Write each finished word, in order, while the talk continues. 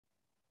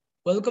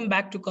Welcome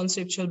back to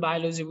Conceptual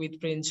Biology with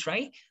Prince,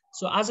 right?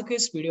 So आजको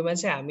यस भिडियोमा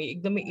चाहिँ हामी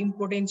एकदमै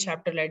इम्पोर्टेन्ट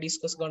च्याप्टरलाई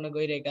डिस्कस गर्न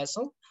गइरहेका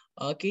छौं।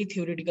 केही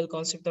थ्योरेटिकल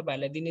कन्सेप्ट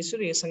तपाईहरुलाई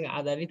दिनेछु र यससँग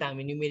आधारित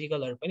हामी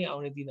न्यूमेरिकलहरु पनि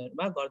आउने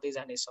दिनहरुमा गर्दै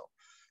जानेछौं।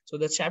 So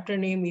the chapter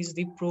name is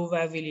the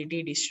probability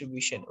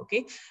distribution. Okay,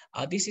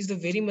 this is the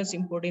very much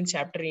important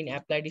chapter in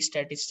applied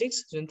statistics.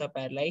 जुन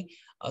तपाईहरुलाई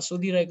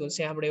सोधिरहेको हुन्छ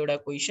यहाँबाट एउटा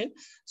क्वेशन.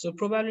 So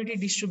probability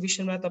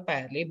distribution मा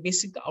तपाईहरुले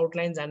बेसिक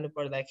आउटलाइन जान्नु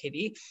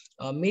पर्दाखेरि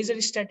मेजर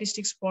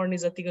स्ट्याटिस्टिक्स पढ्ने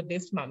जतिको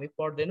डेप्थमा हामी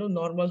पढ्दैनौं,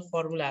 नर्मल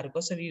फर्मुलाहरु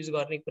कसरी युज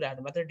गर्ने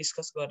कुराहरु मात्र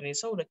डिस्कस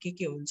गर्नेछौं र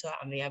के हुन्छ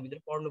हामीले यहाँ भित्र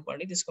पढ्नु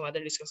पर्ने त्यसको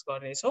मात्र डिस्कस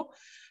गर्नेछौं।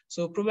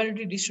 सो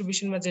प्रोबेबिलिटी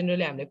डिस्ट्रिब्युसनमा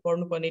जनरली हामीले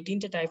पढ्नु पर्ने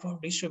तीनटा टाइप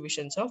अफ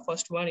डिस्ट्रिब्युसन छ।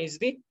 First one is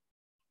the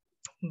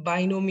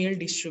binomial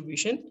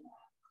distribution.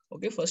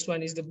 Okay, first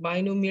one is the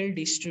binomial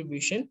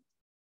distribution,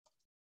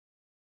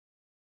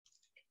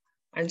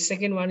 and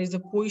second one is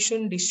the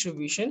Poisson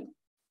distribution.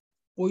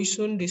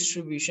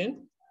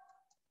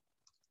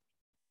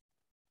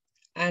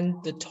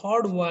 And the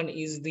third one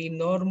is the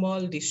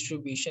normal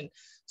distribution.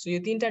 So यो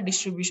तीनटा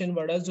distribution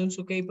बाट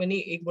जुनसुकै पनि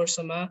एक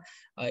वर्षमा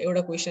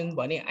एउटा question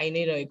भने आइ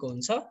नै रहेको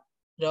हुन्छ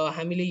र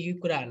हामीले यो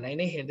कुराहरुलाई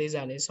नै हेर्दै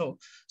जानेछौं।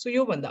 सो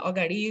यो भन्दा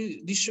अगाडि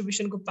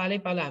डिस्ट्रिब्युसनको पालै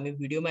पालो हामी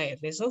भिडियोमा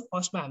हेर्नेछौं।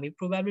 फर्स्टमा हामी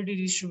प्रोबेबिलिटी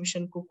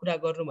डिस्ट्रिब्युसनको कुरा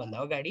गर्नु भन्दा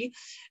अगाडि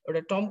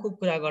एउटा टर्मको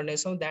कुरा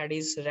गर्नेछौं, that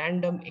is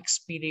random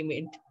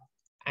experiment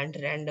and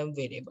random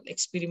variable.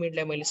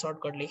 एक्सपेरिमेन्टलाई मैले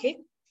सर्टकट लेखे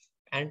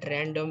एन्ड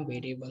र्यान्डम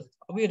भेरिएबल।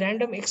 अब यो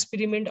र्यान्डम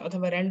एक्सपेरिमेन्ट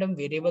अथवा र्यान्डम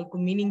भेरिएबलको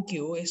मिनिङ के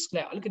हो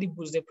यसलाई अलिकति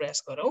बुझ्ने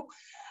प्रयास गरौं।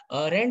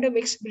 र्यान्डम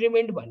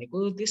एक्सपेरिमेन्ट भनेको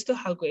त्यस्तो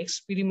खालको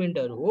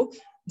एक्सपेरिमेन्टहरु हो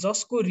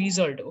जसको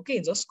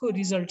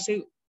रिजल्ट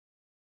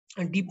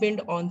चाहिँ डिपेन्ड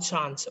अन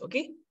चान्स।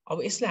 ओके,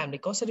 अब यसलाई हामीले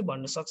कसरी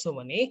भन्न सक्छौं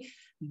भने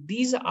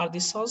these are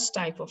the such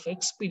type of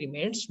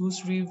experiments whose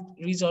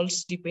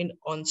results depend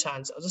on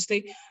chance। जस्तै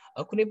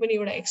कुनै पनि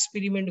एउटा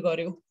एक्सपेरिमेन्ट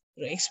गर्यो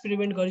र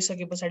एक्सपेरिमेन्ट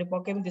गरिसकेपछि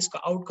पक्कै पनि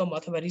त्यसको आउटकम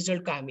अथवा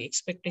रिजल्टको हामी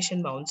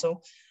एक्सपेक्टेसनमा हुन्छौं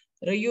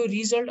र यो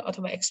रिजल्ट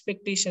अथवा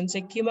एक्सपेक्टेसन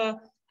चाहिँ केमा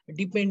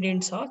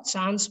डिपेन्डेन्ट छ,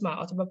 चान्समा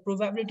अथवा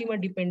प्रोबेबिलिटीमा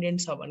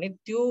डिपेन्डेन्ट छ भने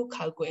त्यो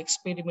खालको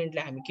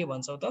एक्सपेरिमेन्टलाई हामी के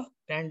भन्छौं त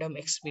र्यान्डम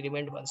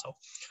एक्सपेरिमेन्ट भन्छौं।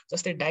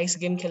 जस्तै डाइस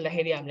गेम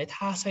खेल्दाखेरि हामीलाई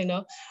थाहा छैन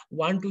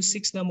 1 to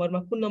 6 नम्बरमा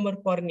कुन नम्बर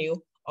पर्ने हो,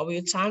 अब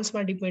यो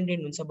चान्समा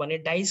डिपेन्डेन्ट हुन्छ भने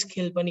डाइस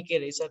खेल पनि के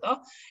रहेछ त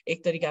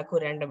एक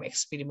तरिकाको र्यान्डम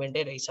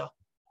एक्सपेरिमेन्टै रहेछ।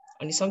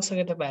 अनि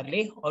सँगसँगै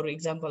तपाईहरुले अरु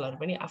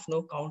एक्जाम्पलहरु पनि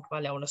आफ्नो काउन्टमा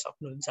ल्याउन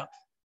सक्नुहुन्छ।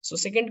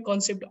 So second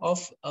concept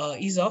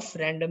is of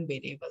random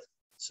variable.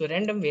 So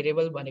random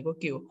variable भनेको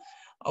के हो,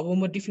 अब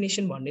म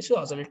डेफिनेसन भन्नेछु,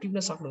 हजुरले टिप्न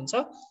सक्नुहुन्छ।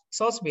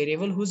 Such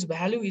variable whose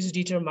value is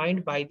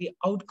determined by the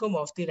outcome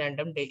of the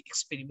random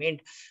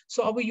experiment.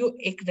 So अब यो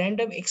एक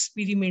र्यान्डम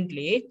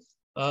एक्सपेरिमेन्टले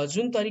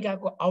जुन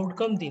तरिकाको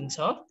आउटकम दिन्छ,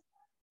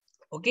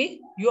 ओके,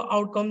 यो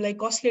आउटकमलाई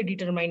कसले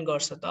डिटरमाइन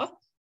गर्छ त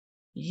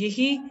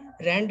यही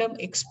र्यान्डम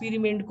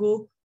एक्सपेरिमेन्टको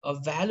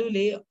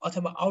भ्यालुले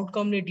अथवा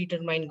आउटकमले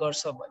डिटरमाइन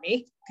गर्छ भने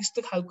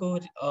त्यस्तो खालको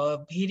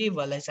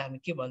भेरिएबललाई चाहिँ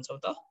हामी के भन्छौं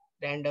त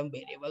random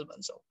variable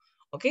भन्छौं।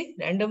 Okay,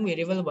 random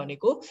variable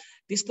भनेको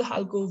त्यस्तो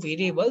खालको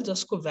भेरिएबल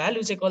जसको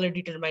भ्यालु चाहिँ कसले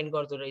डिटरमाइन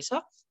गर्दो रहेछ,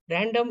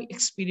 र्यान्डम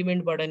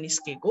एक्सपेरिमेन्टबाट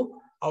निस्केको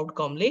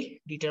आउटकमले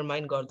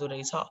डिटरमाइन गर्दो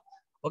रहेछ।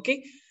 ओके,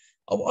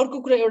 अब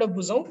अर्को कुरा एउटा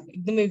बुझौं,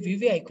 एकदमै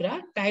भिभिआई कुरा,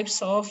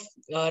 types of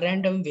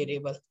random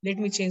variable. Let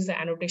me change the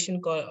annotation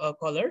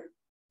colour.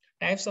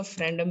 Types of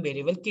random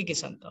variable के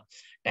छन् त?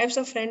 टाइप्स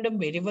अफ र्यान्डम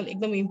भेरिएबल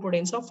एकदमै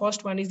इम्पोर्टेन्ट छ।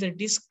 First one is the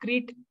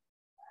discrete,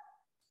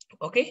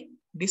 okay,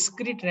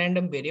 discrete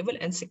random variable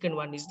and second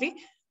one is the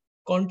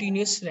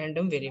continuous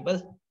random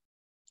variable.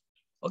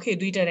 Okay,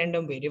 दुईटा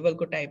random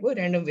भेरिएबलको type हो।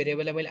 Random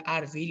भेरिएबललाई मैले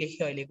RV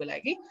लेखे अहिलेको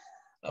लागि।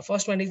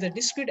 First one is the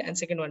discrete and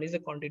second one is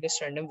the continuous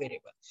random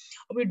variable.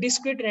 अब यो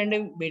discrete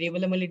random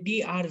भेरिएबललाई मैले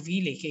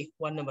डीआरभी लेखे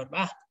 1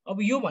 नम्बरमा।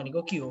 अब यो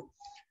भनेको के हो,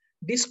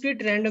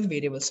 डिस्क्रिट र्यान्डम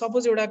भेरिएबल।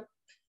 सपोज एउटा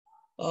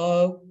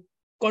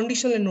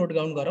कन्डिसनलाई नोट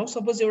डाउन गरौँ।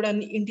 सपोज एउटा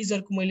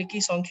इन्टिजरको मैले के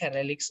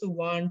संख्याहरुलाई लेख्छु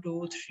 1 2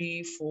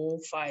 3 4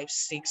 5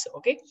 6।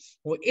 ओके,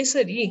 हो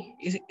यसरी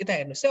यता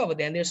हेर्नुस् है, अब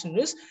ध्यान दिएर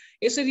सुन्नुस्।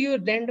 यसरी यो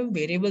र्यान्डम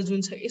भेरिएबल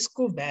जुन छ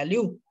यसको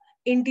भ्यालु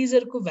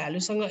इन्टिजरको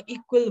भ्यालुसँग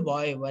इक्वल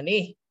भयो भने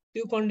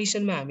त्यो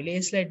कन्डिसनमा हामीले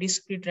यसलाई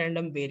डिस्क्रिट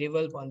र्यान्डम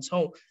भेरिएबल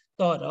भन्छौं।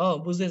 तर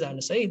बुझ्दै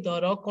जानुस् है,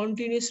 तर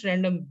कन्टिन्युअस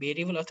र्यान्डम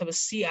भेरिएबल अथवा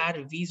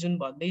सीआरभी जुन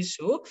भन्दै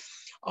छु,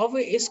 अब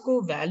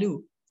यसको भ्यालु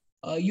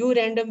यो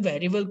र्यान्डम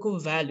भेरिएबलको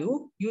भ्यालु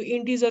यो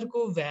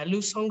इन्टिजरको भ्यालु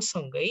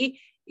सँगसँगै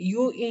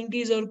यो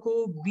इन्टिजरको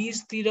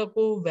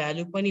बीचतिरको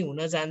भ्यालु पनि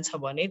हुन जान्छ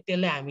भने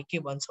त्यसलाई हामी के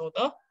भन्छौं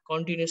त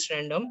कन्टिन्युअस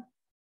र्यान्डम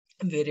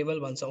भेरिएबल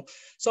भन्छौं।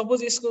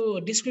 सपोज यसको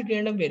डिस्क्रिट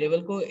र्यान्डम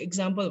भेरिएबलको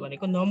एक्जाम्पल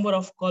भनेको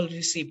नम्बर अफ कल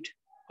रिसिभ्ड।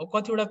 अब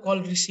कतिवटा कल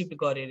रिसिभ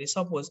गरे रे,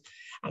 सपोज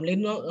हामीले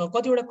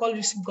कतिवटा कल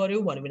रिसिभ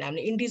गर्यौ भन्यो भने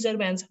हामीले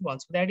इन्टिजरमा आन्सर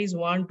भन्छौं, दैट इज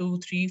 1 2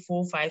 3 4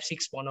 5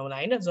 6 भनौँला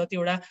हैन।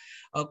 जतिवटा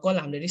कल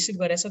हामीले रिसिभ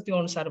गरेछ त्यो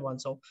अनुसार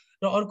भन्छौं।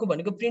 र अर्को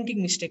भनेको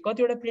प्रिन्टिङ मिस्टेक।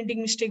 कतिवटा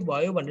प्रिन्टिङ मिस्टेक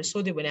भयो भनेर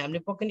सोध्यो भने हामीले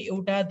पक्कै पनि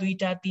एउटा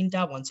दुईटा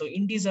तीनटा भन्छौं,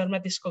 इन्टिजरमा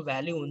त्यसको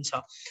भ्यालु हुन्छ।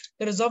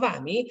 तर जब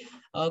हामी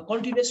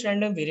कन्टिन्युअस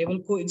र्यान्डम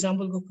भेरिएबलको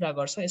एक्जाम्पलको कुरा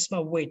गर्छौं, यसमा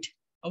वेट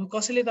अब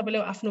कसैले तपाईले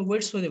आफ्नो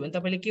वेट सोध्यो भने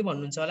तपाईले के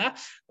भन्नुहुन्छ होला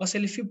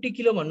कसैले 50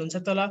 किलो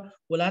भन्नुहुन्छ तल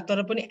होला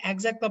तर पनि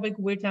एक्ज्याक्ट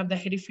तपाईको वेट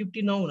नाप्दाखेरि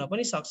 50 नहुन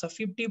पनि सक्छ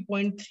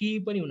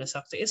 50.3 पनि हुन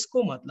सक्छ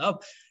यसको मतलब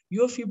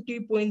यो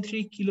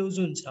 50.3 किलो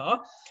जुन छ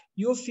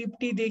यो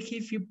 50 देखि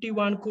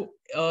 51 को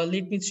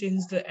let me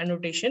change the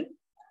annotation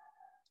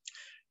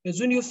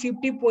जुन यो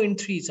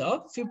 50.3 छ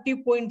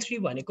 50.3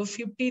 भनेको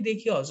 50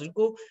 देखि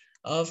हजुरको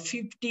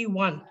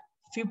 51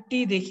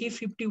 50 देखि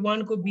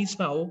 51 को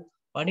बीचमा हो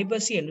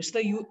भनेपछि हेर्नुस्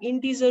त यो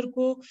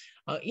इन्टिजरको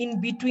इन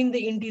बिट्विन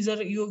द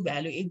इन्टिजर यो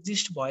भ्यालु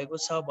एक्जिस्ट भएको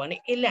छ भने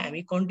यसलाई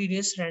हामी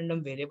कन्टिन्युअस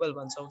र्यान्डम भेरिएबल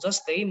भन्छौं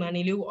जस्तै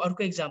मानिलिऊ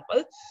अर्को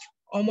एक्जाम्पल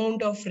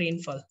अमाउन्ट अफ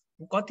रेनफल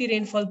कति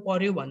रेनफल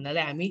पर्यो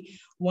भन्नाले हामी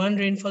 1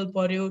 रेनफल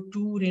पर्यो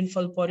 2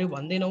 रेनफल पर्यो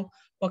भन्दैनौ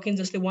पकिन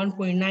जस्तै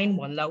 1.9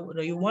 भन्ला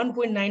र यो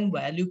 1.9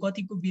 भ्यालु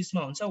कतिको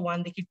बीचमा हुन्छ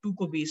 1 देखि 2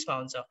 को बीचमा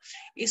हुन्छ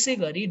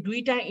यसैगरी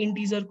दुईटा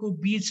इन्टिजरको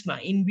बीचमा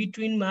इन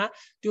बिट्विनमा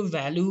त्यो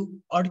भ्यालु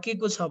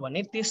अड्केको छ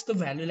भने त्यस्तो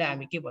भ्यालुलाई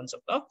हामी के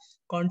भन्छौं त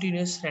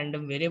कन्टिन्युअस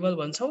र्यान्डम भेरिएबल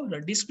भन्छौं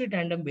र डिस्क्रिट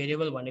र्यान्डम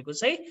भेरिएबल भनेको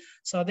चाहिँ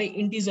सधैँ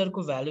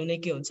इन्टिजरको भ्यालु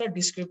नै के हुन्छ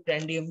डिस्क्रिट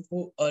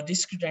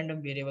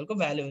र्यान्डम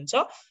भेरिएबलको भ्यालु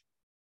हुन्छ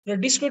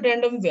र डिस्क्रिट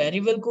र्यान्डम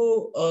भेरिएबलको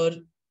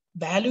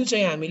भ्यालु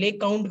चाहिँ हामीले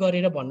काउन्ट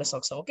गरेर भन्न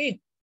सक्छौं ओके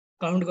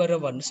काउन्ट गरेर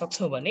भन्न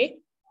सक्छौं भने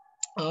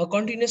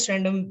कन्टिन्युअस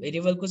र्यान्डम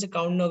भेरिएबलको चाहिँ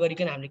काउन्ट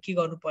नगरिकन हामीले के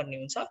गर्नुपर्ने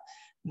हुन्छ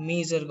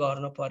मेजर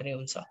गर्नुपर्ने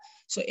हुन्छ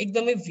सो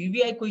एकदमै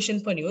VBI क्वेशन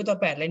पनि हो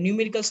तपाईहरुलाई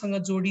न्यूमेरिकलसँग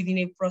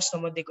जोडिदिने प्रश्न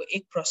मध्येको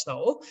एक प्रश्न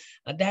हो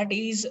दैट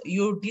इज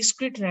यो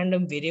डिस्क्रिट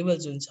र्यान्डम भेरिएबल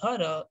जुन छ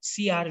र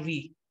CRV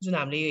जुन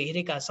हामीले यो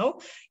हेरेका छौं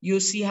यो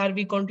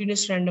CRV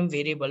कन्टिन्युअस र्यान्डम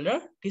भेरिएबल र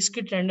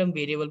डिस्क्रिट र्यान्डम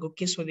भेरिएबलको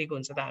के सोधेको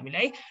हुन्छ त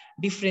हामीलाई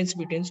डिफरेन्स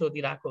बिट्विन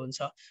सोधिराको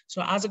हुन्छ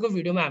सो आजको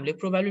भिडियोमा हामीले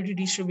प्रोबेबिलिटी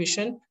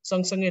डिस्ट्रिब्युसन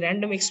सँगसँगै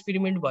र्यान्डम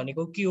एक्सपेरिमेन्ट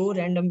भनेको के हो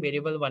र्यान्डम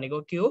भेरिएबल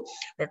भनेको के हो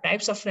र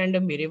टाइप्स अफ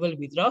र्यान्डम भेरिएबल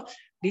भित्र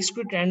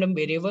डिस्क्रिट र्यान्डम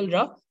भेरिएबल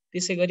र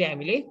त्यसैगरी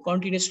हामीले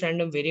कन्टिन्युअस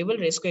र्यान्डम भेरिएबल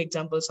र यसको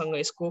एक्जाम्पल सँग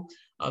यसको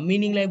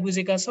मिनिङलाई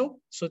बुझेका छौं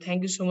so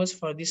thank you so much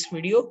for this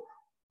video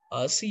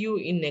C you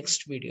in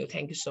next video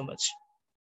thank you so much